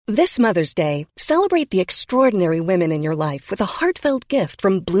This Mother's Day, celebrate the extraordinary women in your life with a heartfelt gift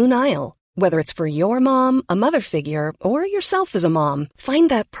from Blue Nile. Whether it's for your mom, a mother figure, or yourself as a mom, find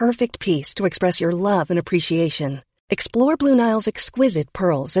that perfect piece to express your love and appreciation. Explore Blue Nile's exquisite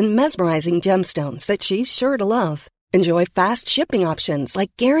pearls and mesmerizing gemstones that she's sure to love. Enjoy fast shipping options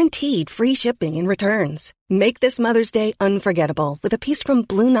like guaranteed free shipping and returns. Make this Mother's Day unforgettable with a piece from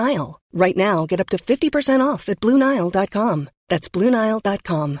Blue Nile. Right now, get up to 50% off at BlueNile.com. That's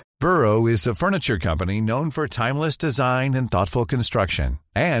BlueNile.com. Burrow is a furniture company known for timeless design and thoughtful construction,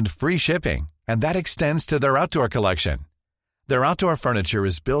 and free shipping, and that extends to their outdoor collection. Their outdoor furniture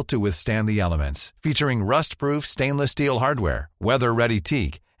is built to withstand the elements, featuring rust-proof stainless steel hardware, weather-ready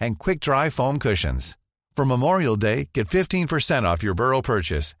teak, and quick-dry foam cushions. For Memorial Day, get 15% off your Burrow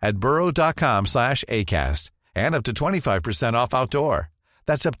purchase at burrow.com/ACAST and up to 25% off outdoor.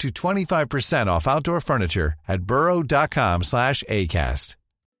 That's up to 25% off outdoor furniture at burrow.com/ACAST.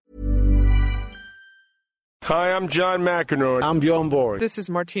 Hi, I'm John McEnroe. I'm Bjorn Borg. This is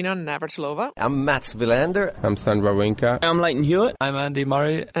Martina Navratilova. I'm Mats Wilander. I'm Stan Wawrinka. I'm Leighton Hewitt. I'm Andy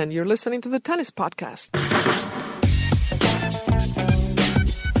Murray. And you're listening to the Tennis Podcast.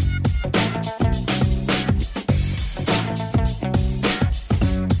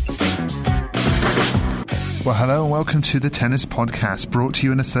 Well, hello and welcome to the Tennis Podcast, brought to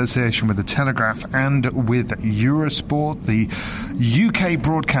you in association with The Telegraph and with Eurosport, the UK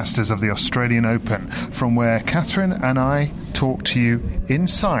broadcasters of the Australian Open, from where Catherine and I talk to you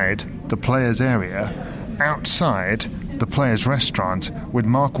inside the players' area, outside the players' restaurant, with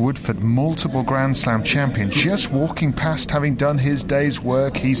Mark Woodforde, multiple Grand Slam champion, just walking past having done his day's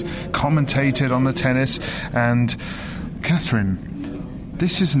work. He's commentated on the tennis. And Catherine,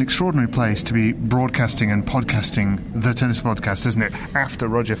 this is an extraordinary place to be broadcasting and podcasting the Tennis Podcast, isn't it? After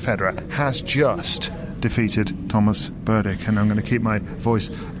Roger Federer has just defeated Thomas Berdych. And I'm going to keep my voice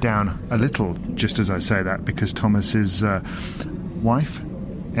down a little just as I say that, because Thomas's wife,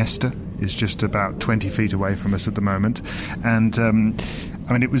 Esther, is just about 20 feet away from us at the moment. And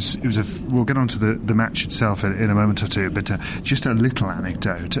I mean, we'll get on to the match itself in a moment or two, but just a little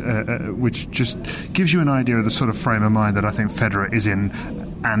anecdote which just gives you an idea of the sort of frame of mind that I think Federer is in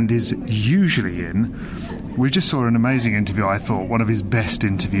and is usually in. We just saw an amazing interview, I thought, one of his best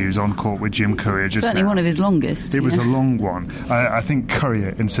interviews on court with Jim Courier just Certainly now. One of his longest. It was a long one. I think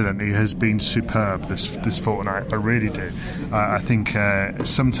Courier, incidentally, has been superb this fortnight. I really do. I think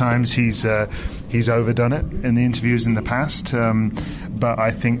sometimes he's overdone it in the interviews in the past, but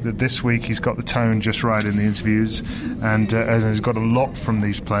I think that this week he's got the tone just right in the interviews, and has got a lot from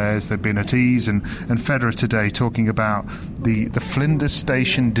these players. They've been at ease, and Federer today talking about the Flinders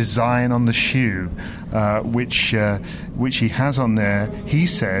Station design on the shoe, which he has on there, he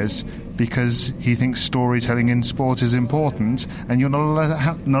says, because he thinks storytelling in sport is important, and you're not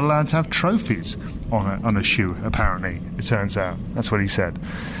allowed to have trophies on a shoe, apparently, it turns out. That's what he said.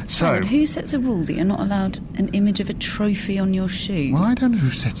 So, and who sets a rule that you're not allowed an image of a trophy on your shoe? Well, I don't know who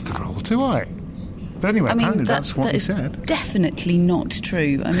sets the rule, do I? But anyway, apparently that's what he said. Definitely not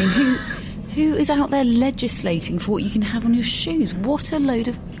true. I mean, who is out there legislating for what you can have on your shoes? What a load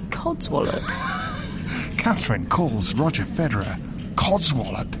of codswallop. Catherine calls Roger Federer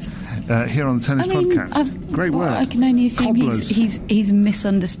codswallop here on the Tennis Podcast. Great word. I can only assume he's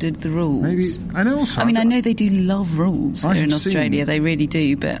misunderstood the rules. Maybe, and also, I know they do love rules here in Australia. They really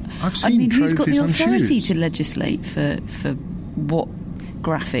do. But who's got the authority to legislate for what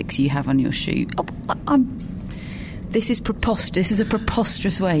graphics you have on your shoe? This is preposterous. This is a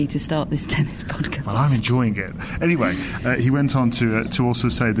preposterous way to start this tennis podcast. Well, I'm enjoying it. Anyway, he went on to also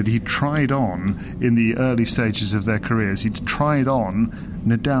say that he tried on, in the early stages of their careers, he'd tried on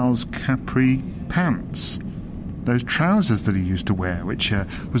Nadal's capri pants. Those trousers that he used to wear, which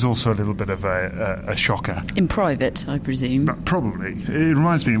was also a little bit of a shocker. In private, I presume. But probably. It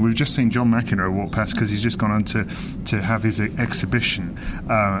reminds me, we've just seen John McEnroe walk past because he's just gone on to have his exhibition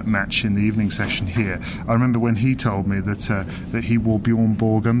match in the evening session here. I remember when he told me that he wore Bjorn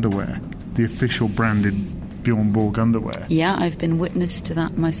Borg underwear, the official branded Bjorn Borg underwear. Yeah, I've been witness to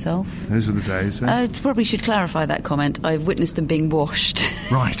that myself. Those were the days. Probably should clarify that comment. I've witnessed them being washed.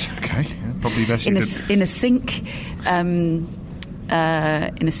 Right. Okay. Yeah, probably best in a sink. In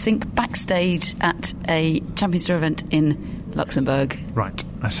a sink backstage at a Champions Tour event in Luxembourg. Right.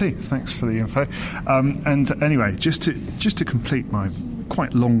 I see. Thanks for the info. And anyway, just to complete my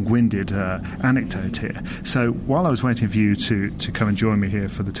quite long-winded anecdote here. So while I was waiting for you to come and join me here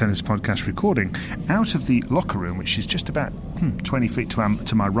for the Tennis Podcast recording, out of the locker room, which is just about 20 feet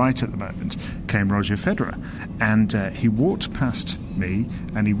to my right at the moment, came Roger Federer. And he walked past me,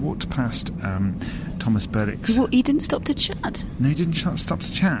 and he walked past Thomas Berdich's... He didn't stop to chat? No, he didn't stop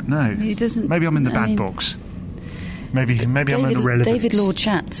to chat, no. He doesn't... Maybe I'm in the bad books. Maybe I'm in the relevance. David Law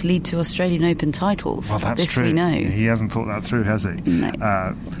chats lead to Australian Open titles. Well, that's this true. We know. He hasn't thought that through, has he?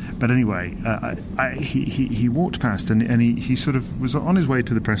 No. But anyway, he walked past and he sort of was on his way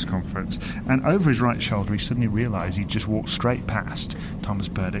to the press conference, and over his right shoulder he suddenly realised he'd just walked straight past Thomas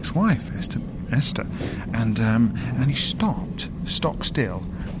Berdich's wife, Esther, and he stopped stock still,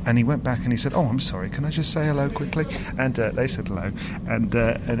 and he went back and he said, "Oh, I'm sorry, can I just say hello quickly?" And they said hello,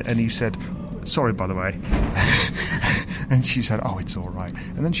 and he said, "Sorry, by the way." And she said, "Oh, it's all right."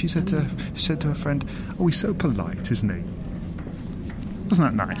 And then she said to her friend, "Oh, he's so polite, isn't he?"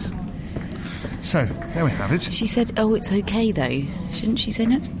 Wasn't that nice? So, there we have it. She said, "Oh, it's okay, though." Shouldn't she say,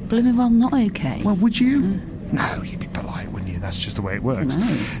 "No, it's blooming well not okay"? Well, would you? No, you'd be polite, wouldn't you? That's just the way it works.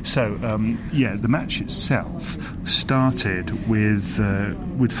 So, the match itself started with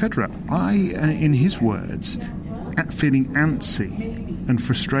Federer. In his words, feeling antsy and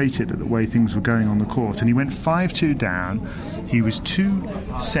frustrated at the way things were going on the court, and he went 5-2 down. He was 2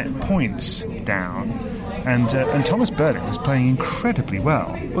 set points down, and Thomas Berdych was playing incredibly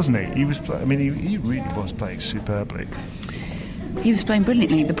well, wasn't he? He really was playing superbly. He was playing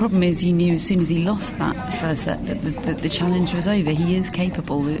brilliantly. The problem is, he knew as soon as he lost that first set that the challenge was over. He is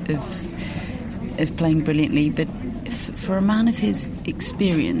capable of playing brilliantly, but for a man of his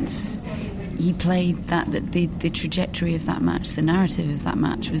experience, he played the trajectory of that match, the narrative of that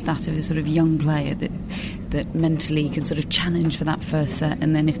match was that of a sort of young player that mentally can sort of challenge for that first set,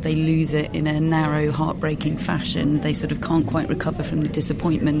 and then if they lose it in a narrow, heartbreaking fashion, they sort of can't quite recover from the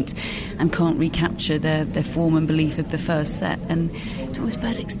disappointment and can't recapture their form and belief of the first set. And Thomas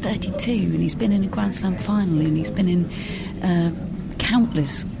Berdich's 32, and he's been in a Grand Slam final, and he's been in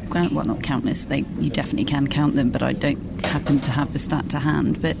countless... Well, not countless, you definitely can count them, but I don't happen to have the stat to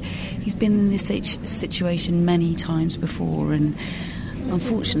hand. But he's been in this situation many times before, and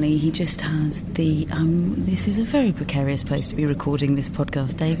unfortunately he just has the... this is a very precarious place to be recording this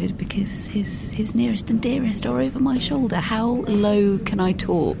podcast, David, because his nearest and dearest are over my shoulder. How low can I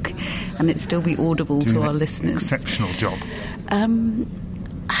talk and it still be audible to our listeners? Exceptional job.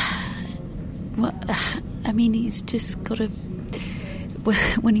 Well, I mean, he's just got to...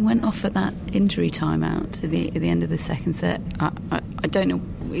 When he went off for that injury timeout at the end of the second set, I don't know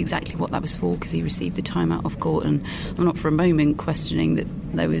exactly what that was for, because he received the timeout off court, and I'm not for a moment questioning that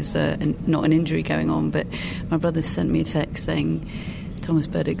there was not an injury going on, but my brother sent me a text saying Thomas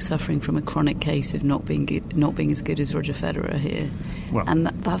Berdych suffering from a chronic case of not being as good as Roger Federer here. Well, and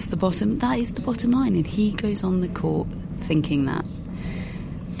that is the bottom line, and he goes on the court thinking that.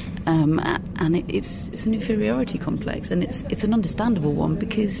 And it's an inferiority complex, and it's an understandable one,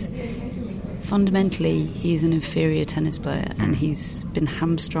 because fundamentally he's an inferior tennis player, and he's been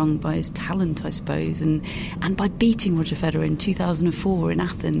hamstrung by his talent, I suppose, and by beating Roger Federer in 2004 in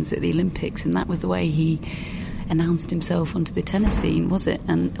Athens at the Olympics, and that was the way he announced himself onto the tennis scene, wasn't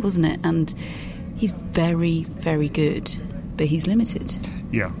it? And he's very, very good, but he's limited.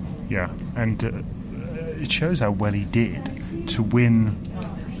 Yeah, and it shows how well he did to win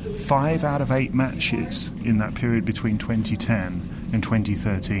 5 out of 8 matches in that period between 2010 and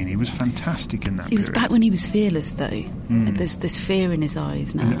 2013. He was fantastic in that period. He was back when he was fearless, though. There's fear in his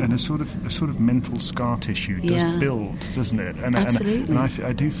eyes now, and a sort of mental scar tissue does build, doesn't it? And absolutely. And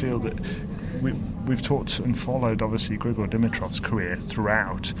I do feel that we've talked and followed, obviously, Grigor Dimitrov's career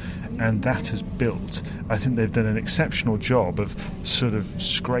throughout, and that has built. I think they've done an exceptional job of sort of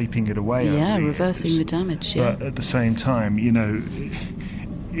scraping it away. Reversing the damage. Yeah. But at the same time,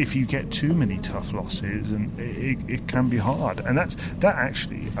 if you get too many tough losses, and it can be hard, and that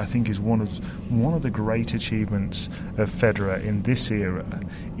actually I think is one of the great achievements of Federer in this era,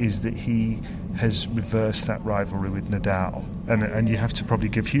 is that he has reversed that rivalry with Nadal, and you have to probably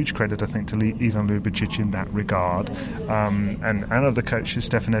give huge credit, I think, to Ivan Ljubicic in that regard, and other coaches,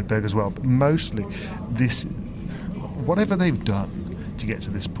 Stefan Edberg as well, but mostly whatever they've done to get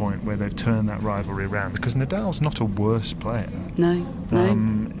to this point where they've turned that rivalry around, because Nadal's not a worse player. No.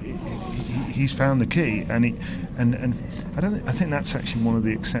 He's found the key, and I think that's actually one of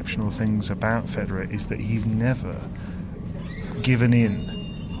the exceptional things about Federer, is that he's never given in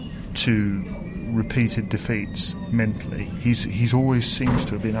to repeated defeats mentally. He's always seems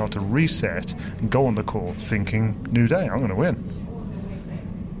to have been able to reset and go on the court thinking, new day, I'm going to win.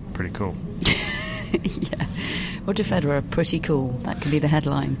 Pretty cool. Yeah. Roger Federer, pretty cool. That could be the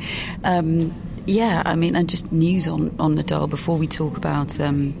headline. And just news on Nadal before we talk about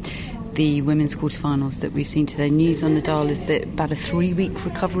the women's quarterfinals that we've seen today. News on Nadal is that about a 3-week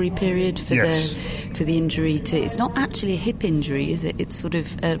recovery period for the injury to... It's not actually a hip injury, is it? It's sort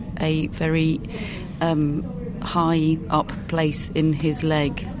of a very high up place in his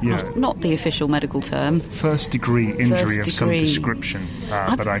leg. Yeah. Not the official medical term. First-degree injury of some description,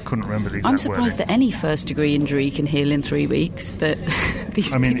 but I couldn't remember the exact I'm surprised that any first-degree injury can heal in 3 weeks, but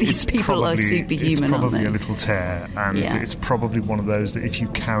these people are superhuman, it's probably aren't they? a little tear, and it's probably one of those that if you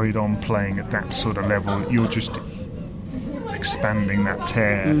carried on playing at that sort of level, you're just expanding that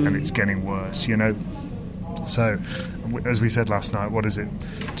tear and it's getting worse, you know. So, as we said last night, what is it?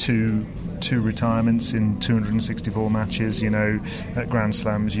 Two retirements in 264 matches, you know, at Grand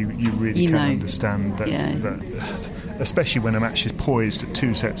Slams, you really can understand that, especially when a match is poised at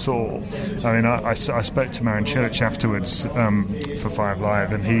 2 sets all. I mean, I spoke to Marin Cilic afterwards for 5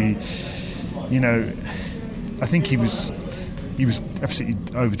 Live, and he, you know, I think he was absolutely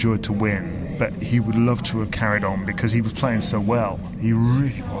overjoyed to win, but he would love to have carried on because he was playing so well. He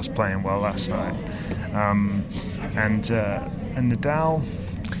really was playing well last night. And Nadal,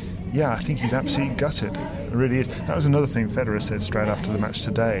 I think he's absolutely gutted. It really is. That was another thing Federer said straight after the match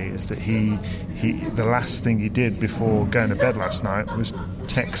today, is that he the last thing he did before going to bed last night was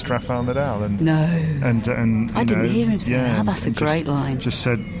text Rafael Nadal. And I didn't hear him say that. That's a great line. Just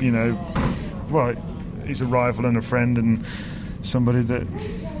said, you know, well, he's a rival and a friend and somebody that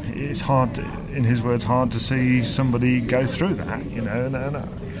it's hard to, in his words, hard to see somebody go through that, you know, and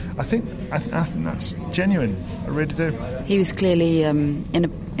I think that's genuine. I really do. He was clearly in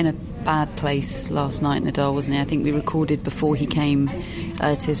a bad place last night, Nadal, wasn't he? I think we recorded before he came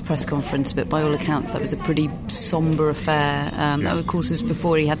to his press conference, but by all accounts that was a pretty sombre affair. That, of course, was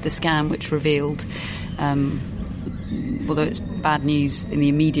before he had the scan which revealed, although it's bad news in the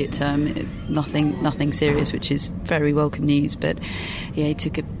immediate term, nothing serious, which is very welcome news, but he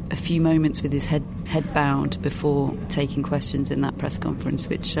took a few moments with his head bowed before taking questions in that press conference,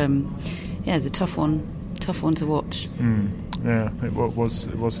 which is a tough one to watch. Yeah, it was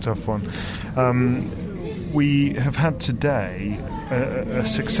a tough one. We have had today a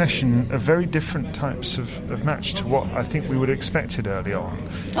succession of very different types of match to what I think we would have expected early on.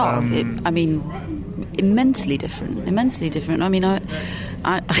 Immensely different. I mean, I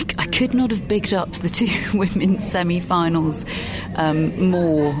could not have bigged up the 2 women's semi-finals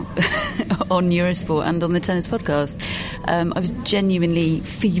more on Eurosport and on the Tennis Podcast. I was genuinely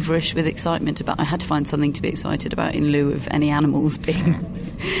feverish with excitement I had to find something to be excited about in lieu of any animals being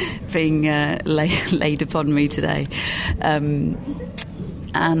laid upon me today.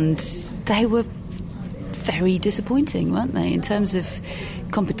 And they were very disappointing, weren't they, in terms of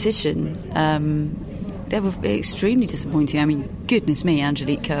competition? They were extremely disappointing. I mean, goodness me,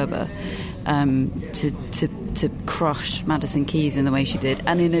 Angelique Kerber to crush Madison Keys in the way she did,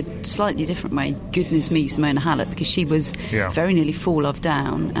 and in a slightly different way, goodness me, Simona Halep, because she was very nearly 4-love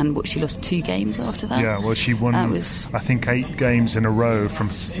down, and she lost 2 games after that. Yeah, well, she won, I think, 8 games in a row from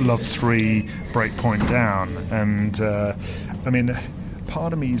love 3 break point down, and I mean,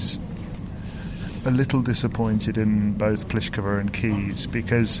 part of me's a little disappointed in both Pliskova and Keys,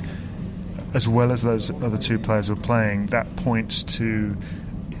 because as well as those other 2 players were playing, that points to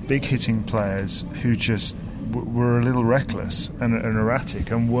big hitting players who just were a little reckless and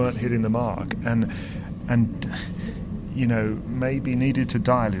erratic and weren't hitting the mark, and you know, maybe needed to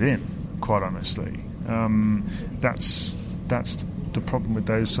dial it in, quite honestly. That's the problem with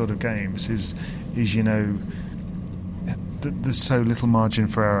those sort of games is you know, there's so little margin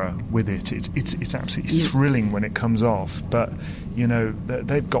for error with it. It's absolutely thrilling when it comes off, but you know,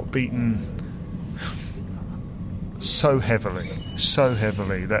 they've got beaten so heavily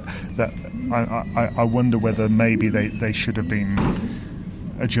that I wonder whether maybe they should have been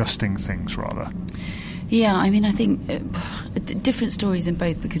adjusting things rather. Yeah, I mean, I think different stories in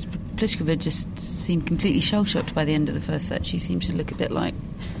both, because Pliskova just seemed completely shell-shocked by the end of the first set. She seemed to look a bit like,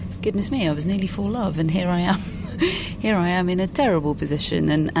 goodness me, I was nearly 4-love, and here I am in a terrible position.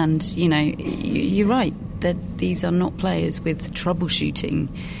 And you know, you're right that these are not players with troubleshooting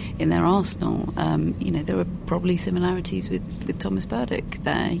in their arsenal. You know, there are probably similarities with Thomas Berdych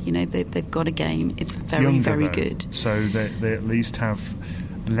there. You know, they've got a game. It's very, younger, very good. So they at least have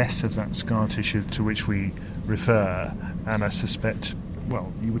less of that scar tissue to which we refer, and I suspect,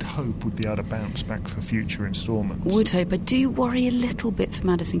 well, you would hope would be able to bounce back for future instalments. Would hope. I do worry a little bit for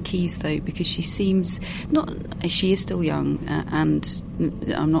Madison Keys, though, because she seems she is still young, and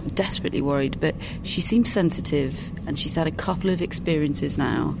I'm not desperately worried, but she seems sensitive, and she's had a couple of experiences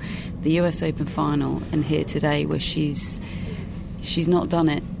now, the US Open final and here today, where she's not done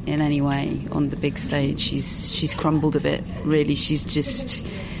it in any way on the big stage. She's crumbled a bit, really. She's just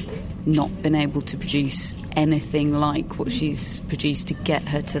not been able to produce anything like what she's produced to get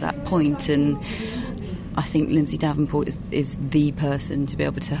her to that point. And I think Lindsay Davenport is the person to be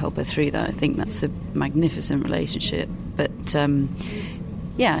able to help her through that. I think that's a magnificent relationship. But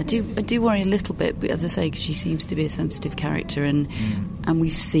yeah, I do worry a little bit, but as I say, because she seems to be a sensitive character, and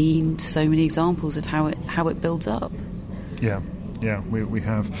we've seen so many examples of how it builds up. Yeah, we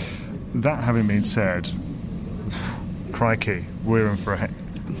have. That having been said, crikey, we're in for a.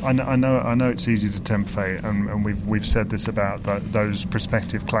 I know it's easy to tempt fate, and we've said this about those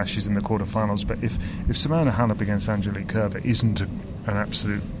prospective clashes in the quarterfinals. But if Simona Halep against Angelique Kerber isn't an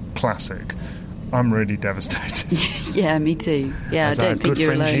absolute classic, I'm really devastated. Yeah, me too. Yeah, I don't think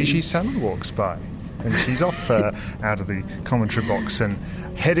you're alone. Our good friend Gigi Salmon walks by, and she's off out of the commentary box and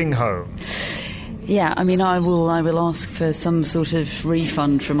heading home. Yeah, I mean, I will ask for some sort of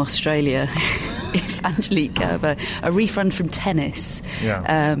refund from Australia. If Angelique Kerber, a refund from tennis,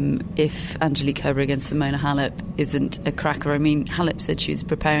 if Angelique Kerber against Simona Halep isn't a cracker. I mean, Halep said she was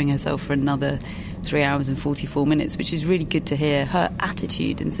preparing herself for another 3 hours and 44 minutes, which is really good to hear. Her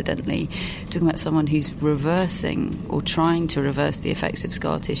attitude, incidentally, talking about someone who's reversing or trying to reverse the effects of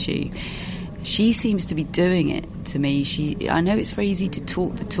scar tissue. She seems to be doing it to me. I know it's very easy to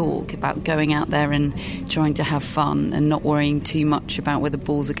talk the talk about going out there and trying to have fun and not worrying too much about whether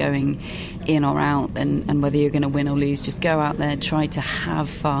balls are going in or out and whether you're going to win or lose. Just go out there, try to have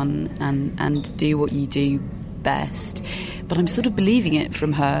fun and do what you do best. But I'm sort of believing it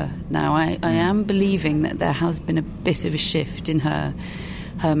from her now. I am believing that there has been a bit of a shift in her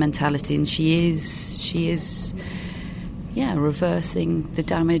mentality, and she is reversing the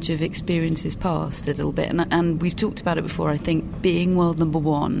damage of experiences past a little bit. And we've talked about it before. I think being world number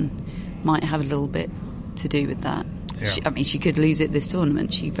one might have a little bit to do with that. Yeah. She could lose it this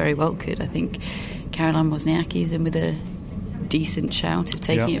tournament. She very well could. I think Caroline Wozniacki is in with a decent shout of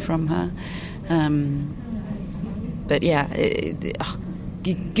taking it from her. But yeah,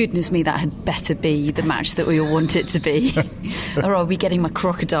 goodness me, that had better be the match that we all want it to be. Or I'll be getting my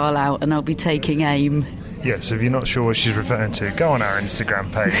crocodile out and I'll be taking aim. Yes, if you're not sure what she's referring to, go on our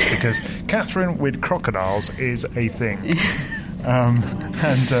Instagram page, because Catherine with crocodiles is a thing. And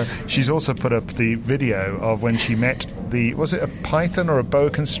she's also put up the video of when she met was it a python or a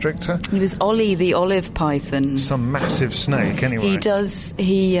boa constrictor? It was Ollie the olive python. Some massive snake, anyway.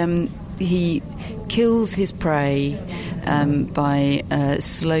 He kills his prey by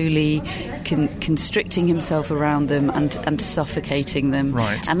slowly constricting himself around them and suffocating them.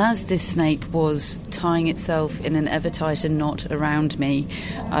 Right. And as this snake was tying itself in an ever tighter knot around me,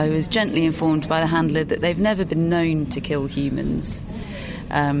 I was gently informed by the handler that they've never been known to kill humans.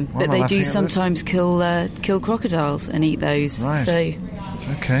 But they do sometimes kill crocodiles and eat those. Right. So,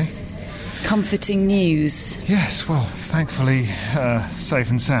 okay. Comforting news. Yes, well, thankfully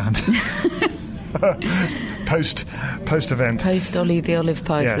safe and sound. Post-event. Post Ollie the olive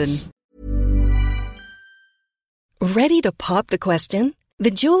python. Yes. Ready to pop the question?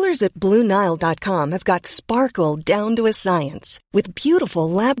 The jewelers at BlueNile.com have got sparkle down to a science with beautiful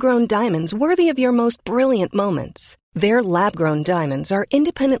lab-grown diamonds worthy of your most brilliant moments. Their lab-grown diamonds are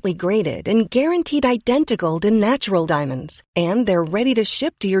independently graded and guaranteed identical to natural diamonds, and they're ready to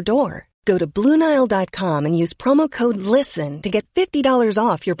ship to your door. Go to BlueNile.com and use promo code LISTEN to get $50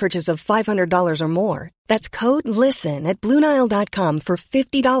 off your purchase of $500 or more. That's code LISTEN at BlueNile.com for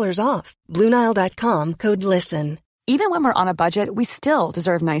 $50 off. BlueNile.com, code LISTEN. Even when we're on a budget, we still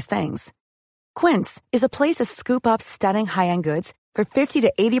deserve nice things. Quince is a place to scoop up stunning high-end goods for 50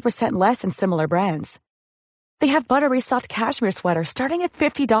 to 80% less than similar brands. They have buttery soft cashmere sweaters starting at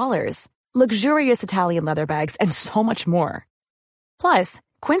 $50, luxurious Italian leather bags, and so much more. Plus,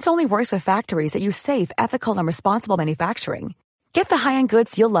 Quince only works with factories that use safe, ethical, and responsible manufacturing. Get the high-end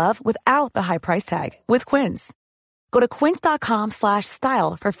goods you'll love without the high price tag with Quince. Go to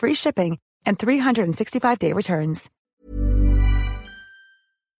quince.com/style for free shipping and 365-day returns.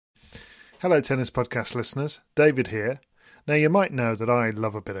 Hello, Tennis Podcast listeners. David here. Now, you might know that I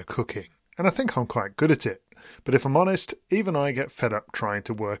love a bit of cooking, and I think I'm quite good at it. But if I'm honest, even I get fed up trying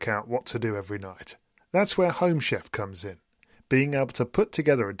to work out what to do every night. That's where Home Chef comes in. Being able to put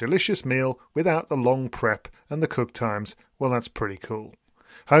together a delicious meal without the long prep and the cook times, well, that's pretty cool.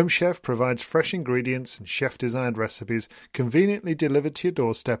 Home Chef provides fresh ingredients and chef-designed recipes conveniently delivered to your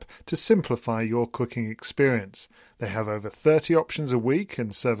doorstep to simplify your cooking experience. They have over 30 options a week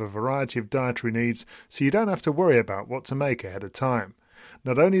and serve a variety of dietary needs, so you don't have to worry about what to make ahead of time.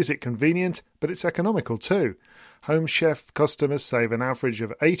 Not only is it convenient, but it's economical too. Home Chef customers save an average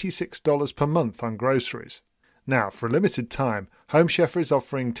of $86 per month on groceries. Now, for a limited time, Home Chef is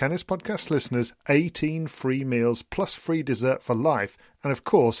offering Tennis Podcast listeners 18 free meals plus free dessert for life and, of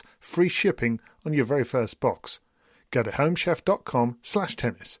course, free shipping on your very first box. Go to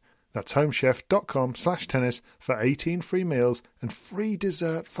homechef.com/tennis. That's homechef.com/tennis for 18 free meals and free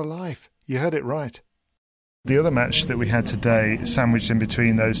dessert for life. You heard it right. The other match that we had today, sandwiched in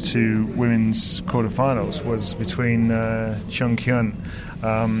between those two women's quarterfinals, was between Chung Hyun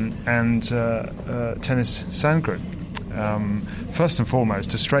and Tennys Sandgren. First and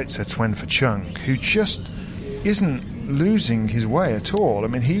foremost, a straight set win for Chung, who just isn't losing his way at all. I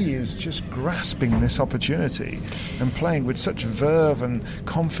mean, he is just grasping this opportunity and playing with such verve and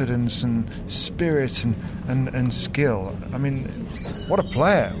confidence and spirit and skill. I mean, what a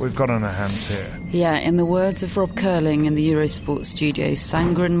player we've got on our hands here. Yeah, in the words of Rob Curling in the Eurosport studio,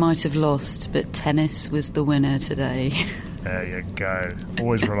 Sandgren might have lost, but tennis was the winner today. There you go.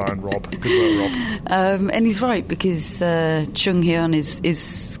 Always rely on Rob. Good work, Rob. And he's right, because Chung Hyun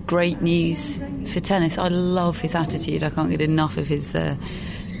is great news for tennis. I love his attitude. I can't get enough of his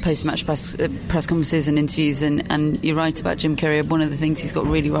post-match press conferences and interviews. And you're right about Jim Courier. One of the things he's got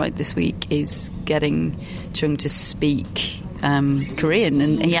really right this week is getting Chung to speak Korean,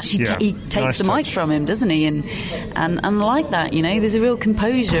 and he actually he takes the mic from him, doesn't he? And like that, you know, there's a real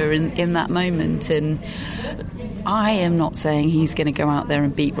composure in that moment. And I am not saying he's going to go out there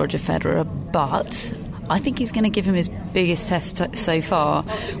and beat Roger Federer, but I think he's going to give him his biggest test so far,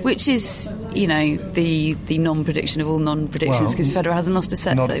 which is, you know, the non-prediction of all non-predictions, because Federer hasn't lost a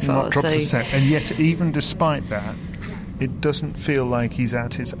set so far. Not dropped a set. And yet, even despite that, it doesn't feel like he's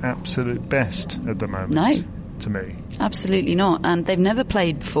at his absolute best at the moment. No. To me. Absolutely not. And they've never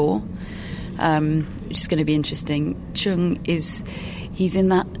played before, which is going to be interesting. Chung he's in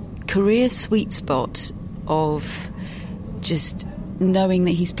that career sweet spot of just knowing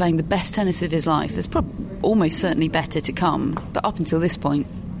that he's playing the best tennis of his life. There's almost certainly better to come, but up until this point,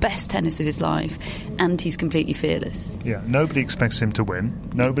 best tennis of his life, and he's completely fearless. Yeah, nobody expects him to win.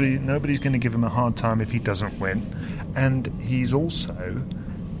 Nobody's going to give him a hard time if he doesn't win. And he's also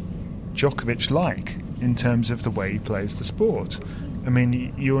Djokovic-like in terms of the way he plays the sport. I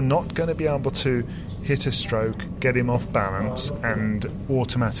mean, you're not going to be able to hit a stroke, get him off balance, and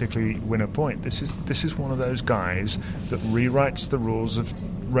automatically win a point. This is one of those guys that rewrites the rules of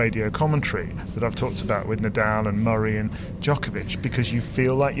radio commentary that I've talked about with Nadal and Murray and Djokovic, because you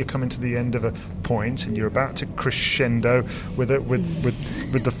feel like you're coming to the end of a point and you're about to crescendo with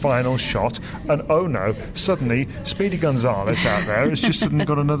the final shot, and oh no, suddenly Speedy Gonzalez out there has just suddenly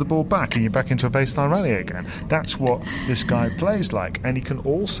got another ball back and you're back into a baseline rally again. That's what this guy plays like, and he can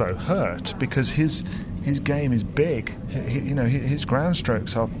also hurt because his game is big. His ground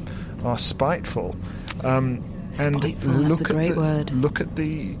strokes are spiteful. Spiteful, that's a great word. Look at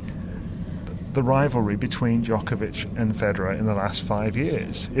the rivalry between Djokovic and Federer in the last 5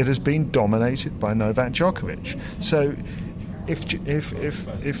 years. It has been dominated by Novak Djokovic. So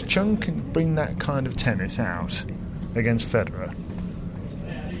if Chung can bring that kind of tennis out against Federer,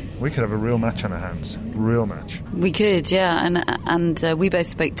 we could have a real match on our hands. Real match. We could, yeah. And we both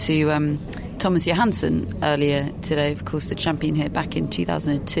spoke to Thomas Johansson earlier today, of course, the champion here back in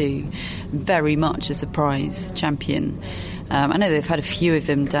 2002. Very much a surprise champion. I know they've had a few of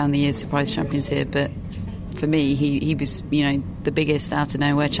them down the years, surprise champions here, but for me, he was, the biggest out of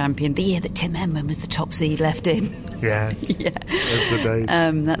nowhere champion. The year that Tim Henman was the top seed left in. Yes. Yeah. Those were the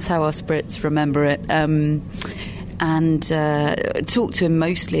days. That's how us Brits remember it. And talked to him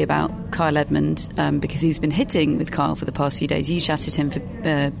mostly about Kyle Edmund, because he's been hitting with Kyle for the past few days. You chatted him for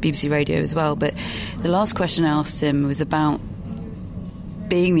BBC Radio as well, but the last question I asked him was about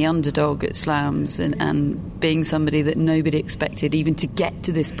being the underdog at slams and being somebody that nobody expected even to get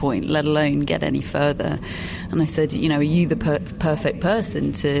to this point, let alone get any further. And I said, are you the perfect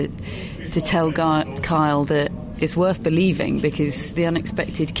person to tell Kyle that it's worth believing, because the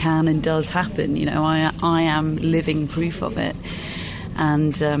unexpected can and does happen. I am living proof of it.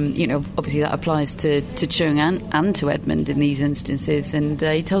 And, obviously that applies to Chung and to Edmund in these instances. And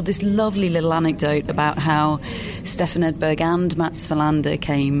he told this lovely little anecdote about how Stefan Edberg and Mats Wilander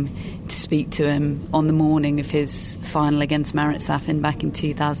came to speak to him on the morning of his final against Marat Safin back in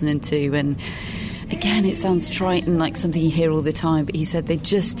 2002. And again, it sounds trite and like something you hear all the time, but he said, they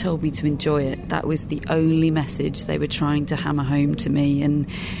just told me to enjoy it. That was the only message they were trying to hammer home to me. And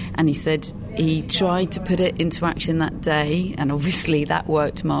he said he tried to put it into action that day, and obviously that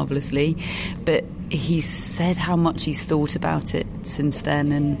worked marvellously. But he said how much he's thought about it since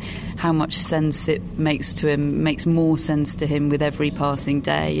then, and how much sense it makes to him, makes more sense to him with every passing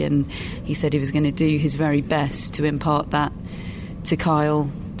day. And he said he was going to do his very best to impart that to Kyle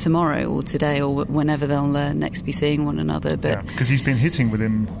tomorrow or today or whenever they'll next be seeing one another. But because he's been hitting with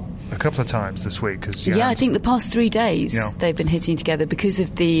him a couple of times this week. I think the past 3 days they've been hitting together because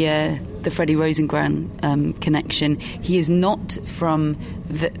of the Freddie Rosengren connection. He is not from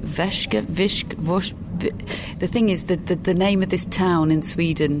Veshka. The thing is that the name of this town in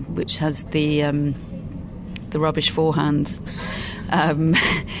Sweden, which has the rubbish forehands,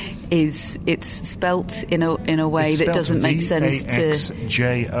 it's spelt in a way that doesn't make sense to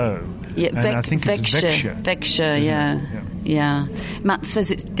Vexjo. I think it's Vexjo, yeah. Matt says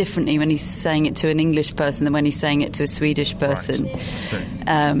it's differently when he's saying it to an English person than when he's saying it to a Swedish person.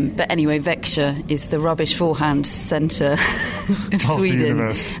 Right. But anyway, Växjö is the rubbish forehand centre of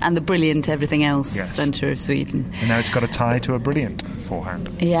Sweden, and the brilliant everything else centre of Sweden. And now it's got a tie to a brilliant forehand.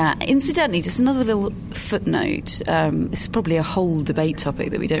 Yeah. Incidentally, just another little footnote. This is probably a whole debate topic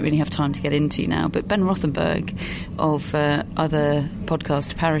that we don't really have time to get into now, but Ben Rothenberg of Other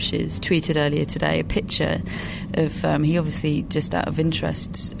Podcast Parishes tweeted earlier today a picture of he obviously, just out of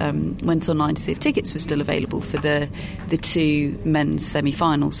interest, went online to see if tickets were still available for the two men's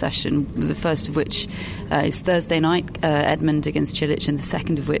semi-final session, the first of which is Thursday night, Edmund against Cilic, and the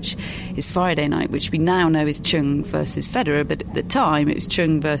second of which is Friday night, which we now know is Chung versus Federer, but at the time it was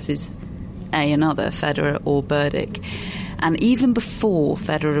Chung versus another, Federer or Berdych. And even before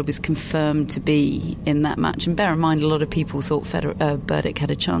Federer was confirmed to be in that match, and bear in mind a lot of people thought Berdych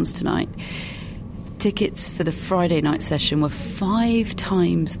had a chance tonight, tickets for the Friday night session were 5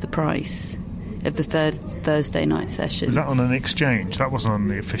 times the price of the Thursday night session. Was that on an exchange? That wasn't on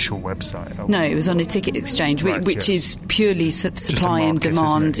the official website? No, it was on a ticket exchange, which is purely supply and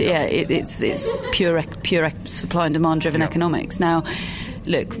demand. It's pure supply and demand driven economics. Now,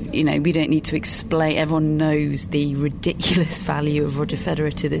 look, we don't need to explain. Everyone knows the ridiculous value of Roger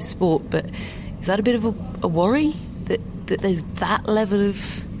Federer to this sport, but is that a bit of a worry that there's that level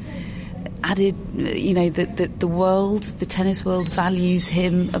of added, that the world, the tennis world, values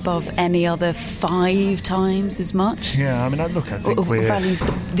him above any other 5 times as much? Yeah, I mean, I think values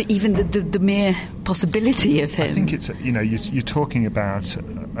even the mere possibility of him. I think it's, you're talking about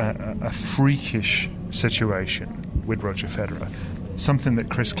a freakish situation with Roger Federer. Something that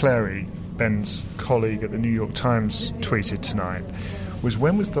Chris Clary, Ben's colleague at the New York Times, tweeted tonight was,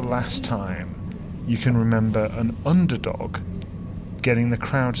 when was the last time you can remember an underdog getting the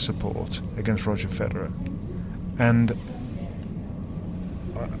crowd support against Roger Federer? And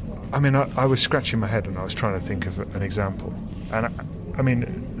I was scratching my head and I was trying to think of an example.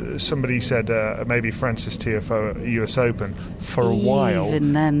 And somebody said maybe Frances Tiafoe at US Open for a while.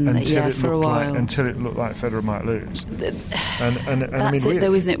 Even then, until it looked like Federer might lose. That's it,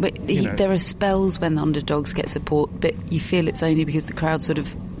 though, isn't it? But there are spells when the underdogs get support, but you feel it's only because the crowd sort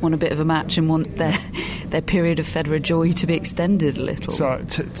of want a bit of a match and want their period of Federer joy to be extended a little. So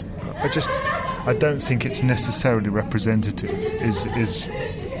I don't think it's necessarily representative. Is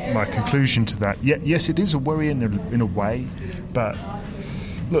my conclusion to that? Yes, it is a worry in a way, but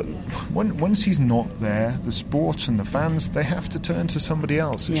look, once he's not there, the sport and the fans, they have to turn to somebody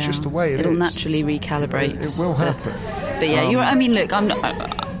else. It's just the way it'll naturally recalibrate. It will happen. But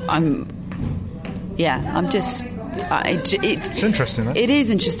it's interesting. It is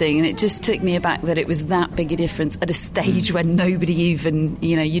interesting, and it just took me aback that it was that big a difference at a stage when nobody even,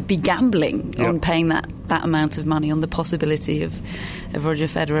 you'd be gambling on paying that amount of money on the possibility of Roger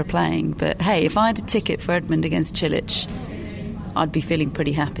Federer playing. But hey, if I had a ticket for Edmund against Cilic, I'd be feeling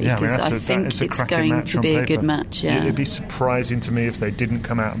pretty happy, because I think it's going to be a good match. Yeah. It'd be surprising to me if they didn't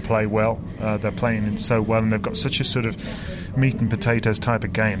come out and play well. They're playing so well, and they've got such a sort of meat and potatoes type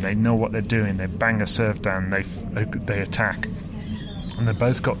of game. They know what they're doing. They bang a serve down, they attack, and they've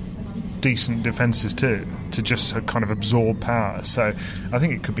both got decent defences too, to just kind of absorb power. So I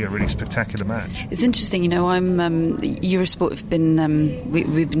think it could be a really spectacular match. It's interesting, Eurosport have been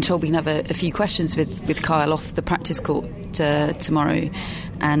we've been told we can have a few questions with Kyle off the practice court tomorrow,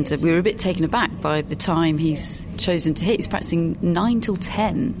 and we were a bit taken aback by the time he's chosen to hit. He's practicing 9 till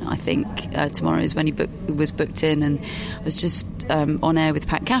 10, I think. Tomorrow is when he was booked in, and I was just on air with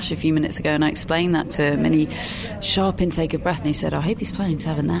Pat Cash a few minutes ago, and I explained that to him, and he sharp intake of breath, and he said, I hope he's planning to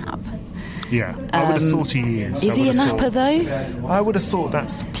have a nap. Yeah, I would have thought he is. Is he a napper, though? I would have thought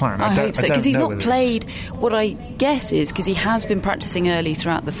that's the plan. I hope so, because he's not played. What I guess is, because he has been practicing early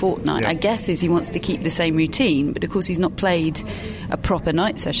throughout the fortnight, I guess is he wants to keep the same routine, but of course he's not played a proper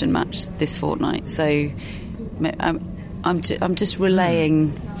night session match this fortnight. So I'm just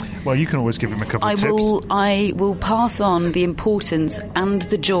relaying. Well, you can always give him a couple of tips. I will pass on the importance and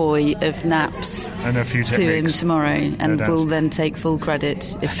the joy of naps and a few to him tomorrow, and will then take full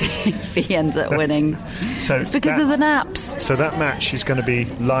credit if he ends up winning. So it's because of the naps. So that match is going to be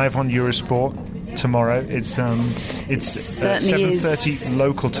live on Eurosport tomorrow. It's 7:30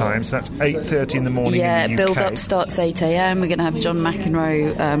 local time, so that's 8:30 in the morning. Yeah, in the UK. build-up starts 8 a.m. We're going to have John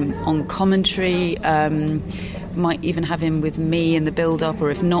McEnroe on commentary. Might even have him with me in the build-up, or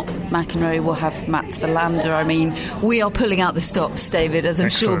if not McEnroe, we'll have Mats Verlander. I mean, we are pulling out the stops, David, as I'm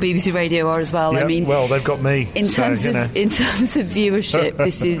sure BBC Radio are as well. Yep, I mean, well, they've got me. In terms of viewership,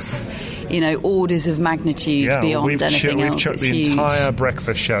 this is, orders of magnitude beyond anything else. It's huge. The entire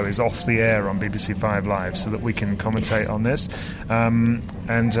breakfast show is off the air on BBC 5 Live so that we can commentate on this. And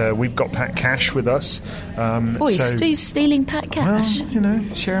we've got Pat Cash with us. Stu's stealing Pat Cash. Well,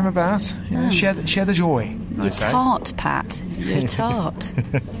 share him about. Share the joy. You're tart, Pat. You're tart.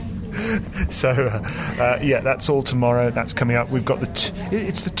 So, that's all tomorrow. That's coming up. We've got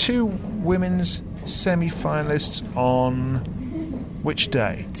it's the two women's semi-finalists on which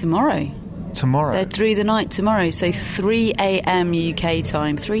day? Tomorrow. They're through the night tomorrow, so 3 a.m. UK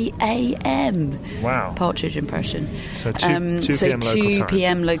time. 3 a.m. Wow. Partridge impression. So 2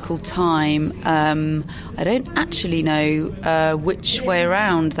 p.m. local time. I don't actually know which way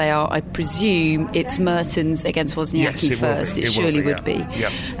around they are. I presume it's Mertens against Wozniacki first. It surely would be.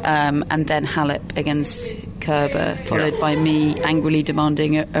 Yep. And then Halep against Kerber, followed by me angrily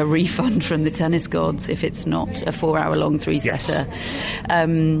demanding a refund from the tennis gods if it's not a 4-hour-long three-setter.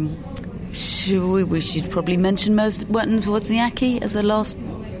 Yes. We should probably mention Mertens Wozniacki as a last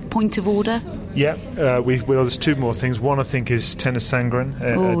point of order. Yeah, there's two more things. One, I think, is Tennis Sangren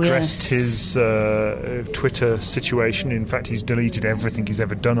addressed his Twitter situation. In fact, he's deleted everything he's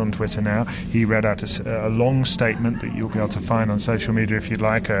ever done on Twitter now. He read out a long statement that you'll be able to find on social media if you'd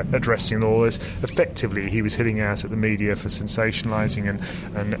like, addressing all this. Effectively, he was hitting out at the media for sensationalising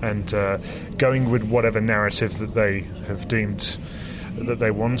and going with whatever narrative that they have deemed that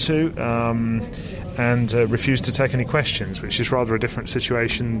they want to, and refused to take any questions, which is rather a different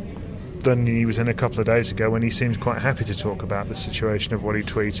situation than he was in a couple of days ago, when he seems quite happy to talk about the situation of what he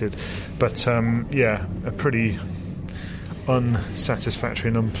tweeted. But a pretty unsatisfactory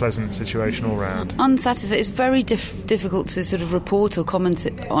and unpleasant situation all round. Unsatisfactory. It's very difficult to sort of report or comment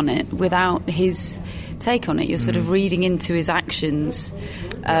on it without his take on it. You're sort of reading into his actions.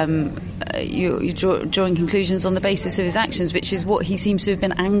 You're drawing conclusions on the basis of his actions, which is what he seems to have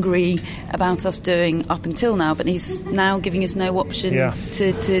been angry about us doing up until now, but he's now giving us no option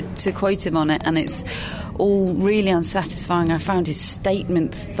to quote him on it, and it's all really unsatisfying. I found his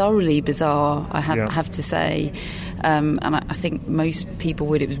statement thoroughly bizarre, I have to say. And I think most people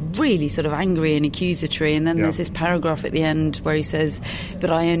would. It was really sort of angry and accusatory, and then there's this paragraph at the end where he says,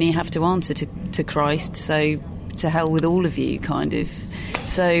 but I only have to answer to Christ, so to hell with all of you, kind of.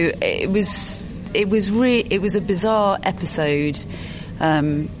 So it was a bizarre episode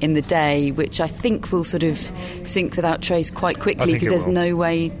in the day, which I think will sort of sink without trace quite quickly, because there's no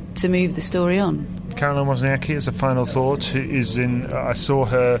way to move the story on. Caroline Wozniacki, as a final thought, is in. I saw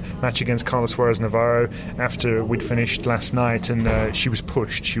her match against Carla Suarez Navarro after we'd finished last night, and she was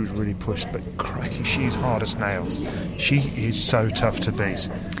pushed. She was really pushed, but crikey, she's hard as nails. She is so tough to beat.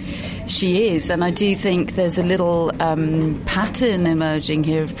 She is, and I do think there's a little pattern emerging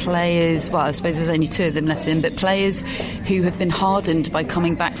here of players. Well, I suppose there's only two of them left in, but players who have been hardened by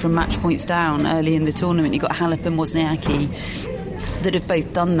coming back from match points down early in the tournament. You've got Halep and Wozniacki that have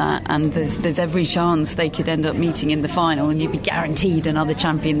both done that, and there's every chance they could end up meeting in the final, and you'd be guaranteed another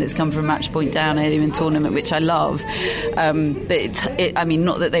champion that's come from match point down earlier in the tournament, which I love. But I mean,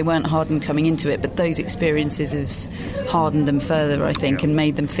 not that they weren't hardened coming into it, but those experiences have hardened them further, I think, and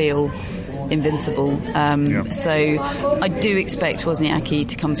made them feel invincible. So I do expect Wozniacki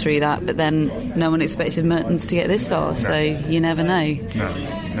to come through that, but then no one expected Mertens to get this far, so you never know.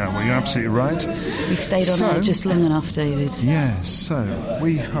 No, well, you're absolutely right. We've stayed on air just long enough, David. Yes, so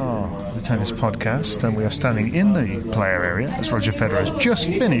we are the Tennis Podcast, and we are standing in the player area as Roger Federer has just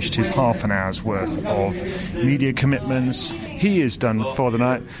finished his half an hour's worth of media commitments. He is done for the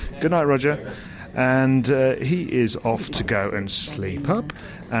night. Good night, Roger. And he is off to go and sleep up,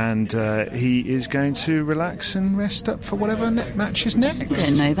 and he is going to relax and rest up for whatever match is next. I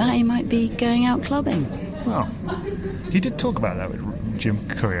don't know that. He might be going out clubbing. Well, he did talk about that with Jim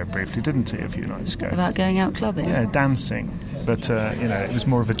Courier briefly, didn't he, a few nights ago? About going out clubbing? Yeah, dancing. But, it was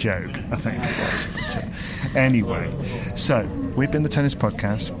more of a joke, I think it was. But, anyway, so we've been the Tennis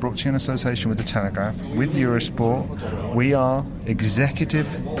Podcast, brought to you in association with The Telegraph, with Eurosport. We are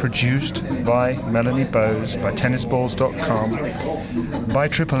executive produced by Melanie Bowes, by tennisballs.com, by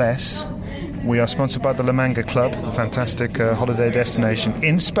Triple S, We are sponsored by the La Manga Club, the fantastic holiday destination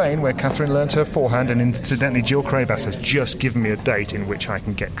in Spain where Catherine learnt her forehand, and incidentally Jill Crabas has just given me a date in which I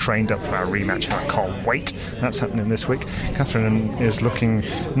can get trained up for our rematch, and I can't wait. That's happening this week. Catherine is looking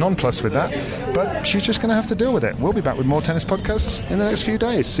nonplussed with that, but she's just going to have to deal with it. We'll be back with more tennis podcasts in the next few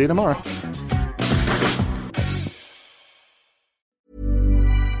days. See you tomorrow.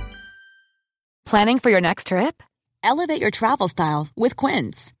 Planning for your next trip? Elevate your travel style with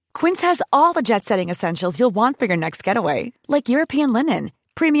Quince. Quince has all the jet-setting essentials you'll want for your next getaway, like European linen,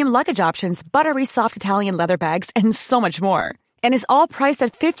 premium luggage options, buttery soft Italian leather bags, and so much more. And is all priced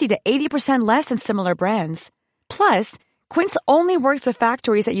at 50 to 80% less than similar brands. Plus, Quince only works with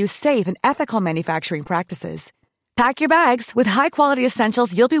factories that use safe and ethical manufacturing practices. Pack your bags with high-quality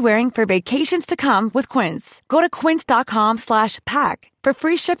essentials you'll be wearing for vacations to come with Quince. Go to quince.com/pack for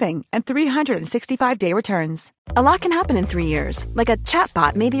free shipping and 365-day returns. A lot can happen in 3 years, like a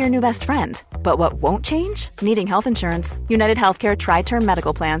chatbot may be your new best friend. But what won't change? Needing health insurance. United Healthcare Tri-Term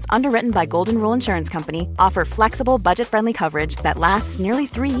Medical Plans, underwritten by Golden Rule Insurance Company, offer flexible, budget-friendly coverage that lasts nearly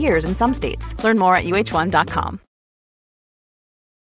 3 years in some states. Learn more at uh1.com.